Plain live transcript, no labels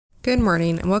Good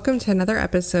morning, and welcome to another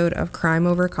episode of Crime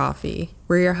Over Coffee.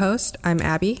 We're your host. I'm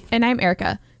Abby. And I'm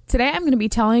Erica. Today I'm going to be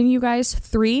telling you guys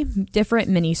 3 different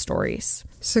mini stories.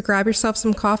 So grab yourself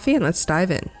some coffee and let's dive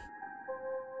in.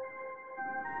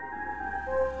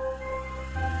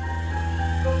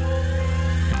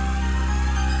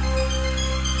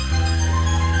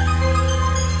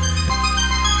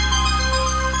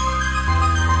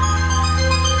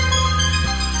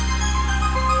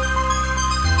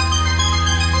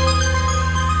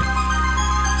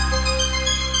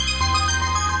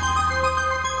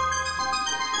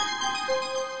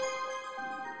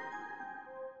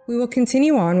 We will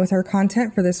continue on with our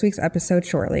content for this week's episode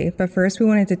shortly, but first we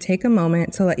wanted to take a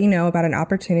moment to let you know about an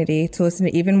opportunity to listen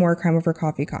to even more Crime Over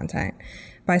Coffee content.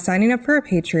 By signing up for a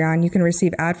Patreon, you can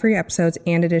receive ad-free episodes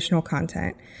and additional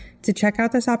content. To check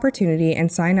out this opportunity and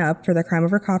sign up for the Crime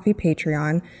Over Coffee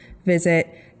Patreon,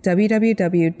 visit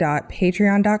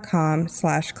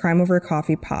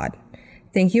www.patreon.com/crimeovercoffeepod.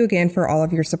 Thank you again for all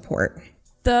of your support.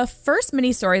 The first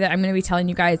mini story that I'm going to be telling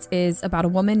you guys is about a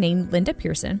woman named Linda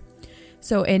Pearson.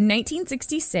 So in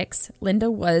 1966, Linda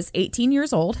was 18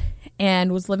 years old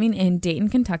and was living in Dayton,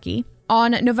 Kentucky.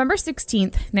 On November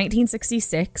 16th,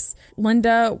 1966,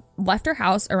 Linda left her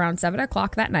house around 7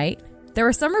 o'clock that night. There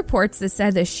were some reports that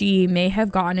said that she may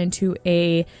have gotten into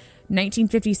a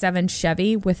 1957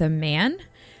 Chevy with a man.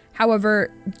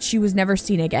 However, she was never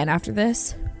seen again after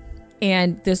this,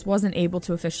 and this wasn't able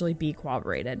to officially be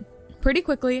corroborated. Pretty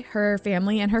quickly, her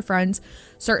family and her friends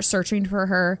start searching for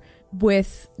her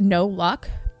with no luck,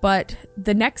 but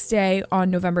the next day on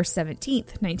November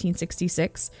 17th,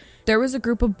 1966, there was a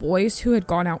group of boys who had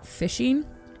gone out fishing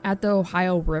at the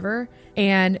Ohio River,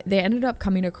 and they ended up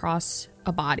coming across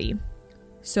a body.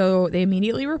 So they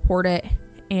immediately report it,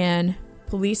 and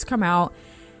police come out,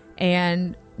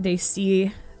 and they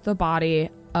see the body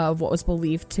of what was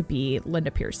believed to be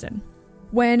Linda Pearson.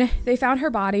 When they found her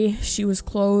body, she was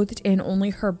clothed in only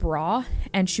her bra,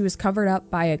 and she was covered up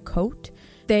by a coat.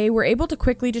 They were able to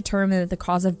quickly determine that the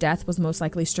cause of death was most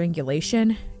likely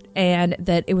strangulation and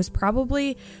that it was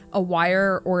probably a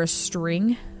wire or a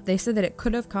string. They said that it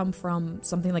could have come from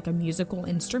something like a musical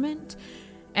instrument,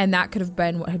 and that could have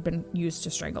been what had been used to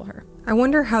strangle her. I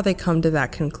wonder how they come to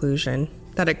that conclusion,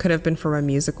 that it could have been from a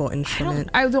musical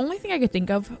instrument. The only thing I could think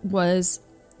of was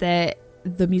that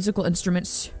the musical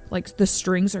instruments, like the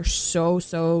strings are so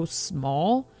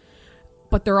small,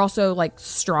 but they're also like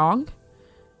strong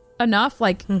enough.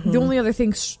 Like the only other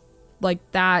things like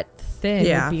that thin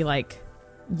would be like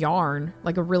yarn,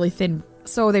 like a really thin.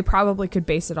 So they probably could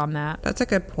base it on that. That's a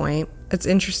good point. It's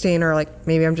interesting, or like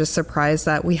maybe I'm just surprised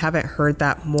that we haven't heard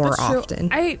that more often.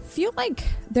 I feel like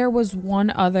there was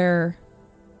one other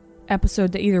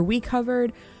episode that either we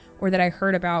covered or that I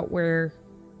heard about where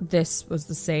this was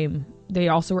the same. They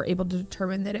also were able to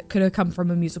determine that it could have come from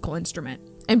a musical instrument.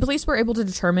 And police were able to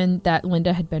determine that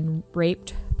Linda had been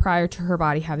raped prior to her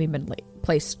body having been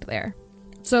placed there.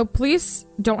 So police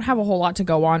don't have a whole lot to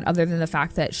go on other than the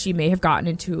fact that she may have gotten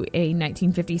into a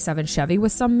 1957 Chevy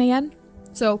with some man.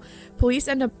 So police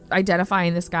end up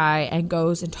identifying this guy and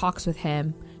goes and talks with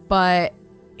him, but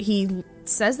he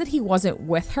says that he wasn't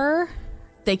with her.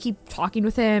 They keep talking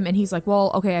with him and he's like, well,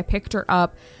 okay, I picked her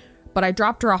up, but I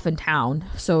dropped her off in town.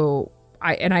 So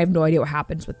I have no idea what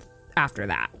happens with after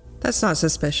that. That's not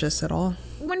suspicious at all.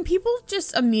 When people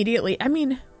just immediately, I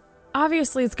mean,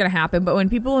 obviously it's going to happen, but when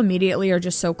people immediately are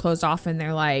just so closed off and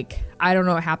they're like, I don't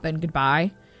know what happened,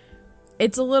 goodbye,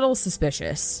 it's a little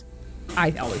suspicious,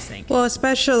 I always think. Well,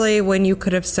 especially when you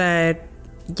could have said,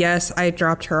 yes, I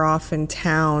dropped her off in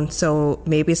town, so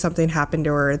maybe something happened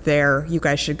to her there. You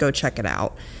guys should go check it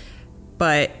out.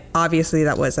 But obviously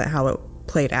that wasn't how it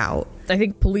played out. I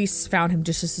think police found him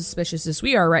just as suspicious as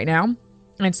we are right now.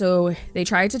 And so they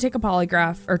tried to get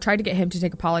him to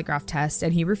take a polygraph test,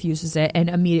 and he refuses it and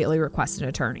immediately requests an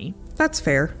attorney. That's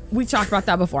fair. We've talked about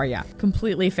that before, yeah.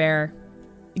 Completely fair.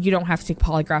 You don't have to take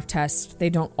polygraph tests.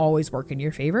 They don't always work in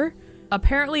your favor.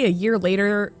 Apparently, a year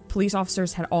later, police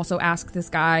officers had also asked this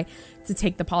guy to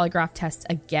take the polygraph test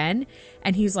again.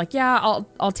 And he's like, yeah,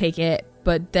 I'll take it.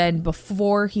 But then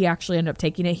before he actually ended up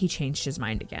taking it, he changed his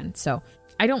mind again. So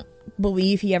I don't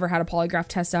believe he ever had a polygraph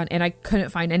test done, and I couldn't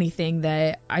find anything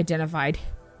that identified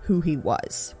who he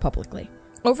was publicly.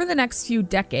 Over the next few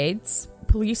decades,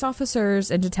 police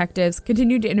officers and detectives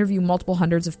continued to interview multiple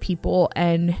hundreds of people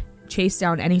and chase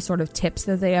down any sort of tips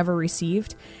that they ever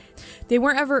received. They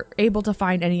weren't ever able to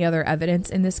find any other evidence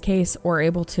in this case or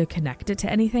able to connect it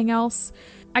to anything else.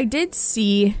 I did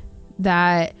see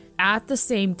that at the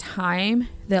same time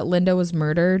that Linda was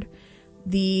murdered,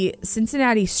 the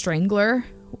Cincinnati Strangler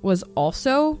was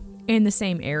also in the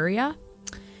same area.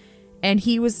 And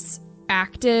he was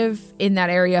active in that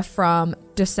area from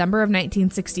December of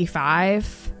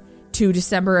 1965 to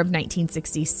December of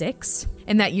 1966.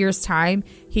 In that year's time,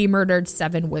 he murdered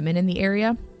 7 women in the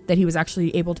area that he was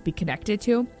actually able to be connected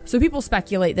to. So people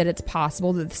speculate that it's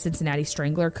possible that the Cincinnati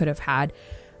Strangler could have had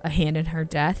a hand in her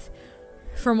death.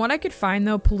 From what I could find,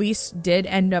 though, police did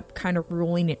end up kind of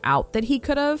ruling it out that he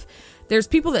could have. There's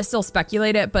people that still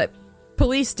speculate it, but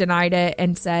police denied it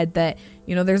and said that,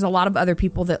 you know, there's a lot of other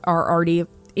people that are already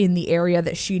in the area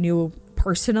that she knew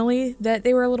personally that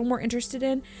they were a little more interested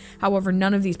in. However,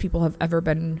 none of these people have ever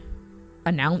been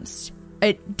announced.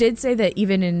 It did say that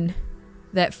even in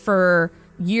that for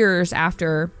years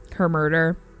after her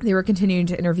murder, they were continuing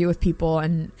to interview with people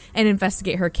and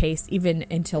investigate her case even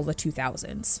until the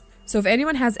 2000s. So if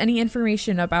anyone has any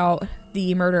information about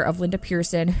the murder of Linda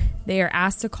Pearson, they are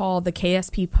asked to call the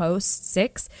KSP Post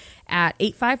 6 at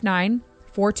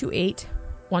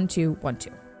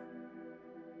 859-428-1212.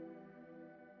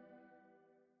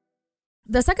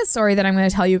 The second story that I'm going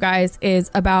to tell you guys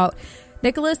is about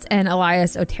Nicholas and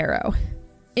Elias Otero.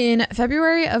 In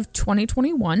February of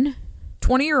 2021,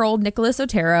 20-year-old Nicholas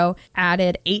Otero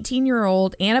added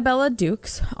 18-year-old Annabella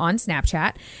Dukes on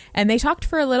Snapchat, and they talked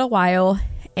for a little while,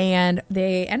 and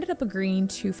they ended up agreeing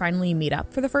to finally meet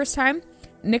up for the first time.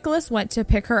 Nicholas went to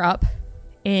pick her up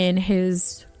in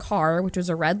his car, which was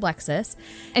a red Lexus,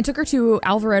 and took her to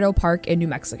Alvarado Park in New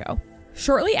Mexico.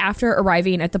 Shortly after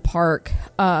arriving at the park,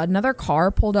 another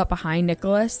car pulled up behind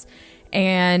Nicholas,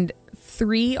 and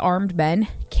 3 armed men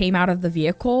came out of the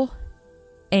vehicle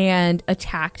and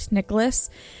attacked Nicholas.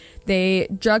 They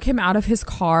drug him out of his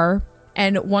car,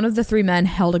 and one of the 3 men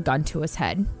held a gun to his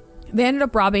head. They ended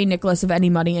up robbing Nicholas of any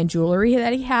money and jewelry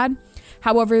that he had.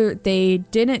 However, they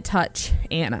didn't touch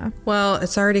Anna. Well,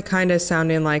 it's already kind of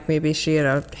sounding like maybe she had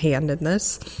a hand in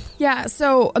this. Yeah,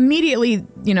 so immediately,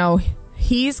 you know,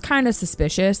 he's kind of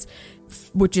suspicious,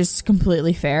 which is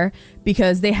completely fair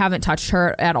because they haven't touched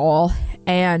her at all.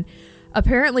 And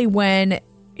apparently when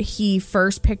he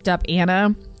first picked up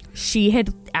Anna, she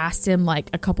had asked him like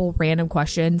a couple random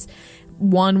questions.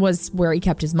 One was where he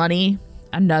kept his money.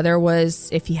 Another was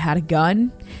if he had a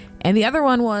gun. And the other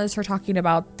one was her talking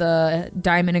about the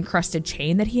diamond encrusted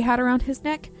chain that he had around his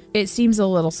neck. It seems a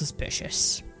little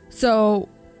suspicious. So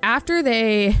after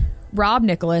they rob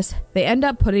Nicholas, they end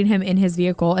up putting him in his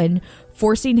vehicle and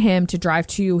forcing him to drive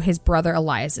to his brother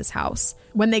Elias's house.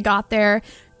 When they got there,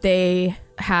 they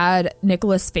had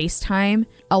Nicholas FaceTime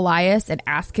Elias and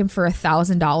ask him for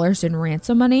 $1,000 in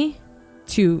ransom money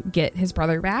to get his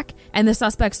brother back. And the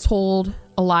suspects told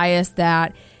Elias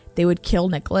that they would kill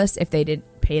Nicholas if they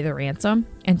didn't pay the ransom.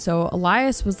 And so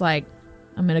Elias was like,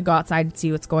 I'm going to go outside and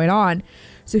see what's going on.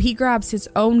 So he grabs his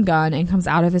own gun and comes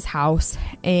out of his house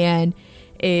and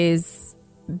is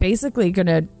basically going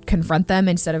to confront them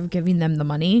instead of giving them the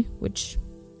money, which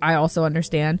I also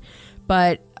understand.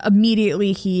 But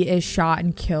immediately he is shot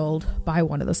and killed by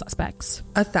one of the suspects.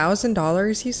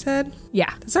 $1,000, you said?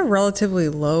 Yeah. That's a relatively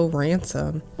low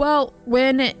ransom. Well,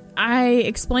 when I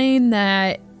explain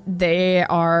that they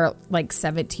are like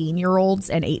 17-year-olds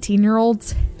and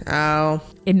 18-year-olds,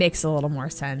 it makes a little more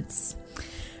sense.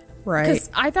 Right. Because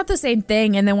I thought the same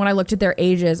thing. And then when I looked at their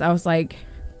ages, I was like,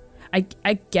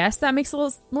 I guess that makes a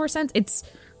little more sense. It's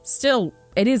still...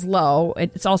 It is low.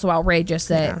 It's also outrageous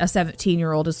that a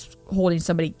 17-year-old is holding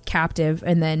somebody captive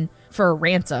and then for a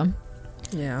ransom.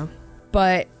 Yeah.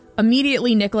 But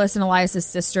immediately Nicholas and Elias's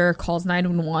sister calls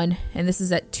 911, and this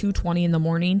is at 2:20 in the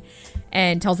morning,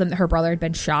 and tells them that her brother had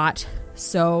been shot.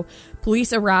 So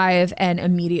police arrive and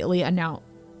immediately pronounce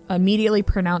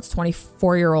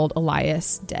 24-year-old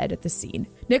Elias dead at the scene.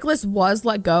 Nicholas was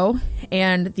let go,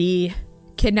 and the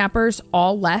kidnappers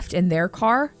all left in their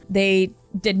car. They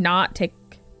did not take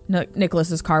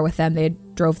Nicholas's car with them. They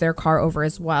drove their car over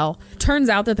as well. Turns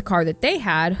out that the car that they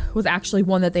had was actually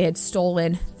one that they had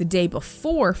stolen the day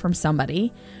before from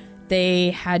somebody.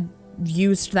 They had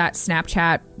used that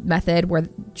Snapchat method where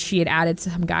she had added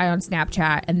some guy on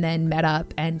Snapchat and then met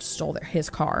up and stole his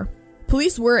car.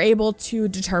 Police were able to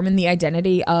determine the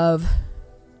identity of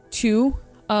 2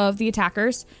 of the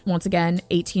attackers. Once again,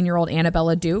 18-year-old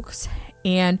Annabella Dukes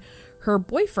and her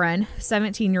boyfriend,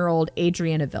 17-year-old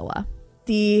Adrian Avila.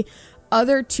 The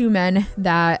other 2 men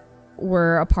that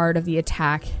were a part of the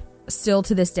attack still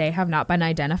to this day have not been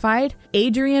identified.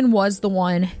 Adrian was the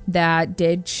one that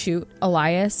did shoot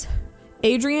Elias.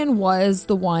 Adrian was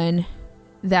the one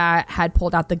that had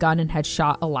pulled out the gun and had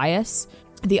shot Elias.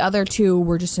 The other 2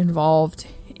 were just involved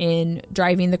in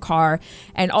driving the car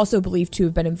and also believed to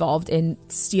have been involved in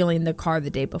stealing the car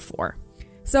the day before.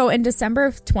 So in December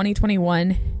of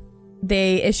 2021,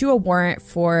 they issue a warrant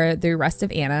for the arrest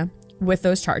of Anna, with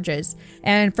those charges.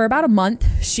 And for about a month,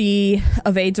 she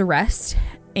evades arrest.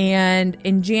 And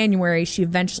in January, she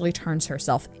eventually turns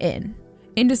herself in.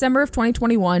 In December of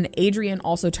 2021, Adrian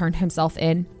also turned himself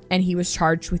in, and he was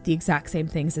charged with the exact same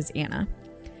things as Anna.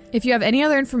 If you have any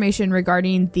other information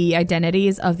regarding the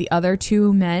identities of the other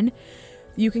two men,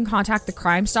 you can contact the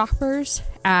Crime Stoppers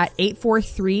at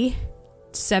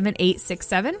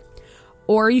 843-7867,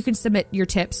 or you can submit your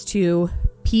tips to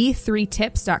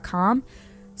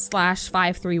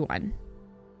p3tips.com/531.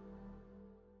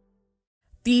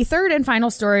 The third and final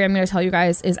story I'm going to tell you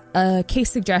guys is a case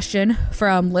suggestion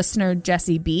from listener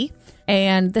Jesse B.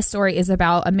 And this story is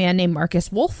about a man named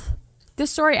Marcus Wolf. This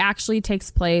story actually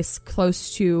takes place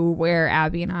close to where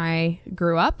Abby and I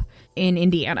grew up in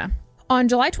Indiana. On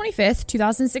July 25th,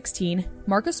 2016,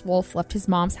 Marcus Wolf left his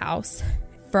mom's house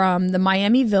from the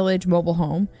Miami Village mobile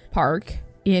home park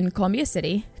in Columbia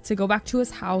City to go back to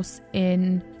his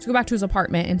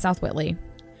apartment in South Whitley.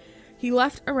 He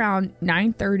left around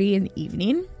 9:30 in the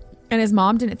evening, and his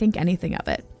mom didn't think anything of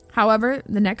it. However,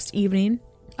 the next evening,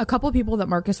 a couple people that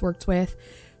Marcus worked with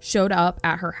showed up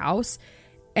at her house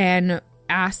and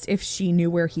asked if she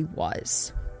knew where he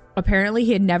was. Apparently,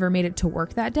 he had never made it to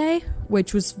work that day,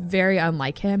 which was very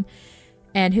unlike him,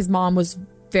 and his mom was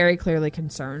very clearly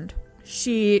concerned.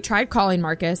 She tried calling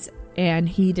Marcus, and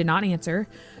he did not answer,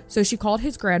 so she called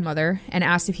his grandmother and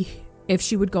asked if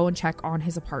she would go and check on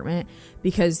his apartment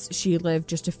because she lived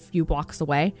just a few blocks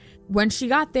away. When she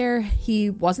got there, he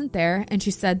wasn't there, and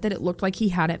she said that it looked like he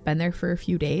hadn't been there for a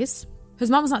few days. His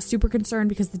mom was not super concerned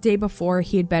because the day before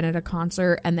he had been at a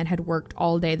concert and then had worked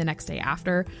all day the next day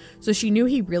after, so she knew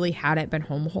he really hadn't been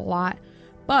home a whole lot.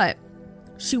 But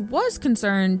she was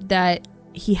concerned that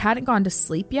he hadn't gone to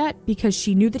sleep yet because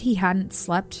she knew that he hadn't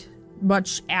slept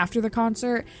much after the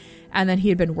concert, and then he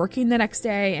had been working the next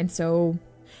day, and so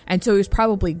he was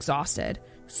probably exhausted.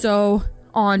 So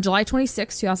on July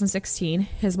 26, 2016,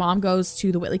 his mom goes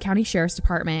to the Whitley County Sheriff's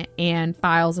Department and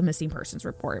files a missing persons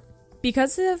report.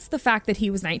 Because of the fact that he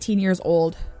was 19 years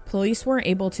old, police weren't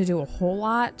able to do a whole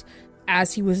lot,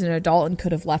 as he was an adult and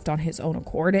could have left on his own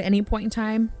accord at any point in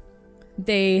time.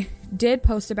 They did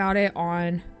post about it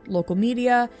on local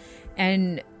media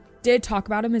and did talk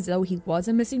about him as though he was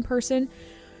a missing person.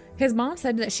 His mom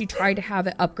said that she tried to have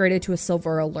it upgraded to a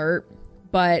silver alert,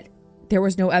 but there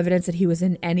was no evidence that he was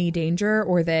in any danger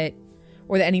or that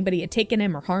anybody had taken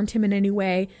him or harmed him in any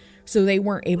way, so they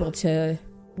weren't able to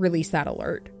release that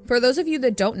alert. For those of you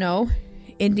that don't know,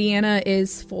 Indiana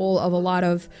is full of a lot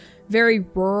of very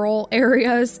rural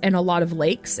areas and a lot of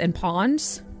lakes and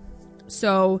ponds,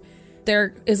 so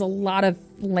there is a lot of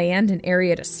land and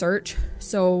area to search.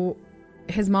 So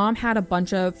his mom had a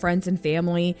bunch of friends and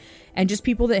family and just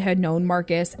people that had known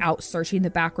Marcus out searching the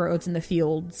back roads and the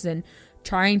fields and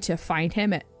trying to find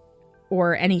him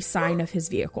or any sign of his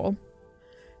vehicle.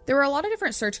 There were a lot of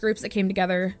different search groups that came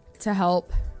together to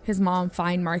help his mom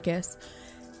find Marcus.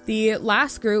 The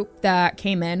last group that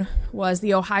came in was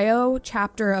the Ohio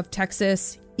chapter of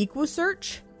Texas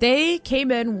EquuSearch. They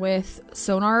came in with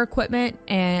sonar equipment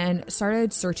and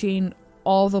started searching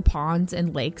all the ponds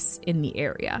and lakes in the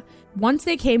area. Once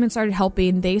they came and started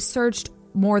helping, they searched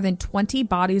more than 20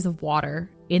 bodies of water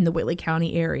in the Whitley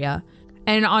County area.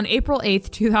 And on April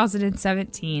 8th,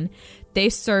 2017, they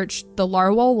searched the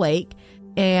Larwell Lake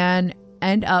and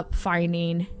end up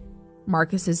finding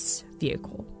Marcus's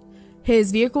vehicle.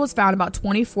 His vehicle was found about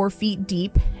 24 feet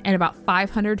deep and about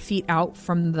 500 feet out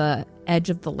from the edge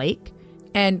of the lake.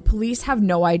 And police have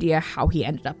no idea how he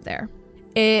ended up there.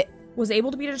 It was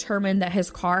able to be determined that his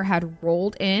car had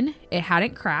rolled in, it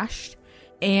hadn't crashed,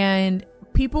 and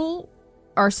people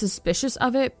are suspicious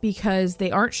of it because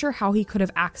they aren't sure how he could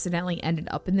have accidentally ended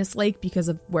up in this lake because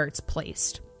of where it's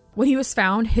placed. When he was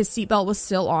found, his seatbelt was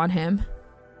still on him,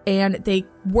 and they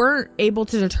weren't able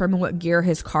to determine what gear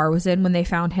his car was in when they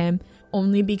found him,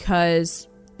 only because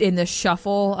in the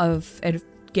shuffle of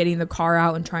getting the car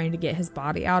out and trying to get his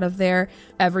body out of there,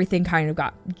 everything kind of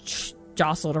got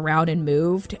jostled around and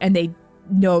moved, and they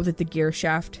know that the gear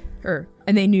shaft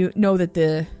know that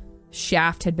the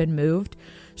shaft had been moved,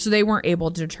 so they weren't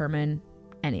able to determine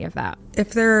any of that.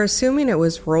 If they're assuming it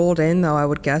was rolled in, though, I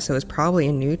would guess it was probably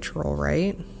in neutral,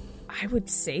 right? I would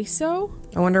say so.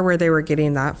 I wonder where they were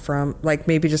getting that from. Like,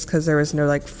 maybe just because there was no,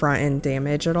 like, front end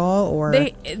damage at all, or...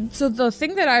 So the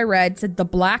thing that I read said the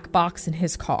black box in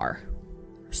his car.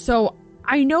 So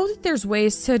I know that there's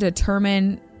ways to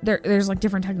determine there's like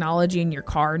different technology in your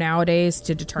car nowadays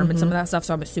to determine some of that stuff.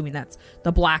 So I'm assuming that's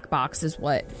the black box is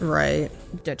what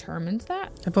determines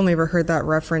that. I've only ever heard that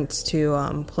reference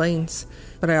to planes,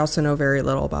 but I also know very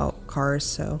little about cars.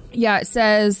 So yeah, it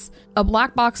says a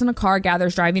black box in a car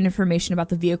gathers driving information about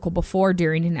the vehicle before,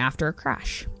 during, and after a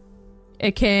crash.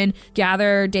 It can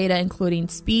gather data including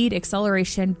speed,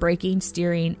 acceleration, braking,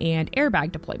 steering, and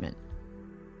airbag deployment.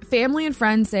 Family and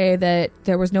friends say that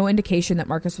there was no indication that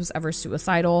Marcus was ever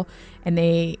suicidal, and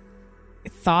they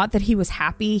thought that he was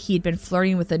happy. He'd been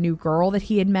flirting with a new girl that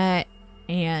he had met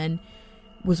and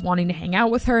was wanting to hang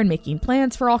out with her and making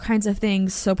plans for all kinds of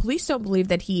things. So police don't believe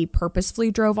that he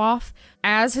purposefully drove off.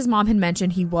 As his mom had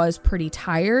mentioned, he was pretty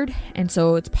tired, and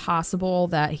so it's possible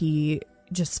that he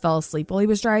just fell asleep while he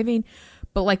was driving.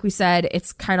 But like we said,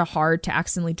 it's kind of hard to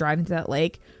accidentally drive into that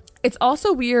lake. It's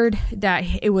also weird that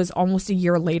it was almost a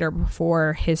year later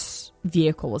before his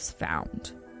vehicle was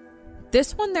found.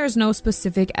 This one, there's no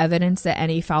specific evidence that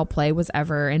any foul play was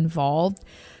ever involved.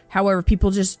 However,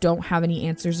 people just don't have any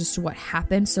answers as to what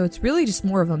happened. So it's really just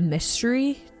more of a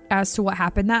mystery as to what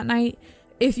happened that night.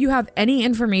 If you have any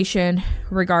information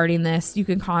regarding this, you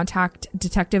can contact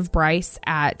Detective Bryce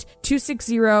at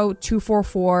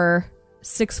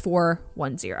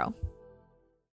 260-244-6410.